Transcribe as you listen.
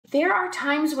There are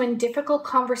times when difficult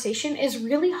conversation is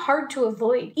really hard to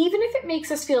avoid, even if it makes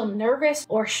us feel nervous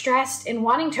or stressed and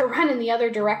wanting to run in the other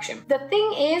direction. The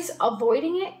thing is,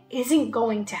 avoiding it isn't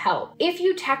going to help. If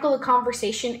you tackle a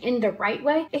conversation in the right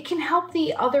way, it can help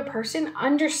the other person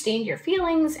understand your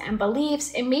feelings and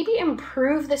beliefs and maybe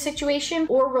improve the situation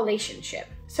or relationship.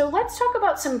 So let's talk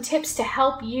about some tips to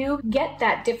help you get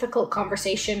that difficult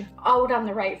conversation out on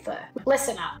the right foot.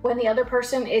 Listen up. When the other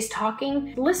person is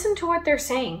talking, listen to what they're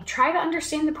saying. Try to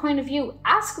understand the point of view.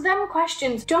 Ask them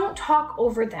questions. Don't talk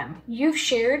over them. You've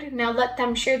shared, now let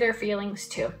them share their feelings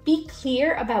too. Be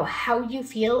clear about how you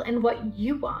feel and what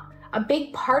you want. A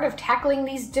big part of tackling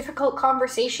these difficult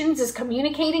conversations is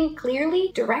communicating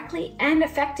clearly, directly, and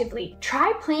effectively.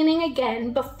 Try planning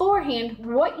again beforehand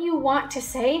what you want to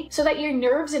say so that your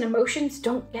nerves and emotions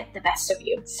don't get the best of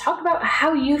you. Let's talk about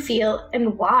how you feel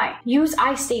and why. Use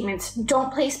I statements.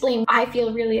 Don't place blame. I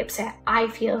feel really upset. I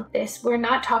feel this. We're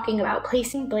not talking about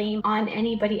placing blame on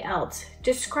anybody else.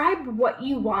 Describe what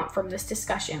you want from this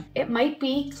discussion. It might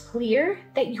be clear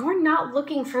that you're not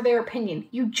looking for their opinion.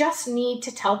 You just need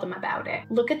to tell them about it.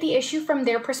 Look at the issue from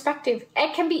their perspective.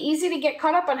 It can be easy to get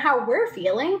caught up on how we're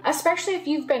feeling, especially if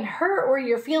you've been hurt or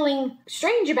you're feeling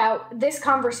strange about this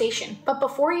conversation. But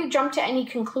before you jump to any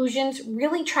conclusions,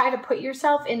 really try to put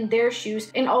yourself in their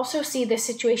shoes and also see the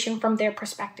situation from their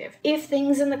perspective. If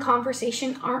things in the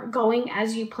conversation aren't going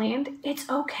as you planned, it's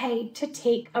okay to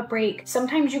take a break.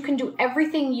 Sometimes you can do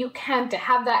everything you can to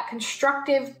have that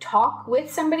constructive talk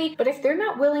with somebody, but if they're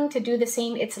not willing to do the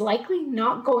same, it's likely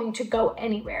not going to go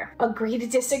anywhere. Agree to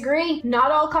disagree.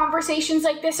 Not all conversations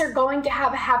like this are going to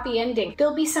have a happy ending.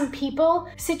 There'll be some people,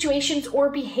 situations, or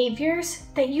behaviors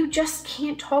that you just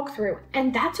can't talk through,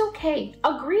 and that's okay.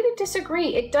 Agree to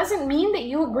disagree. It doesn't mean that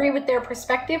you agree with their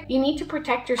perspective. You need to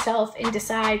protect yourself and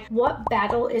decide what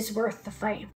battle is worth the fight.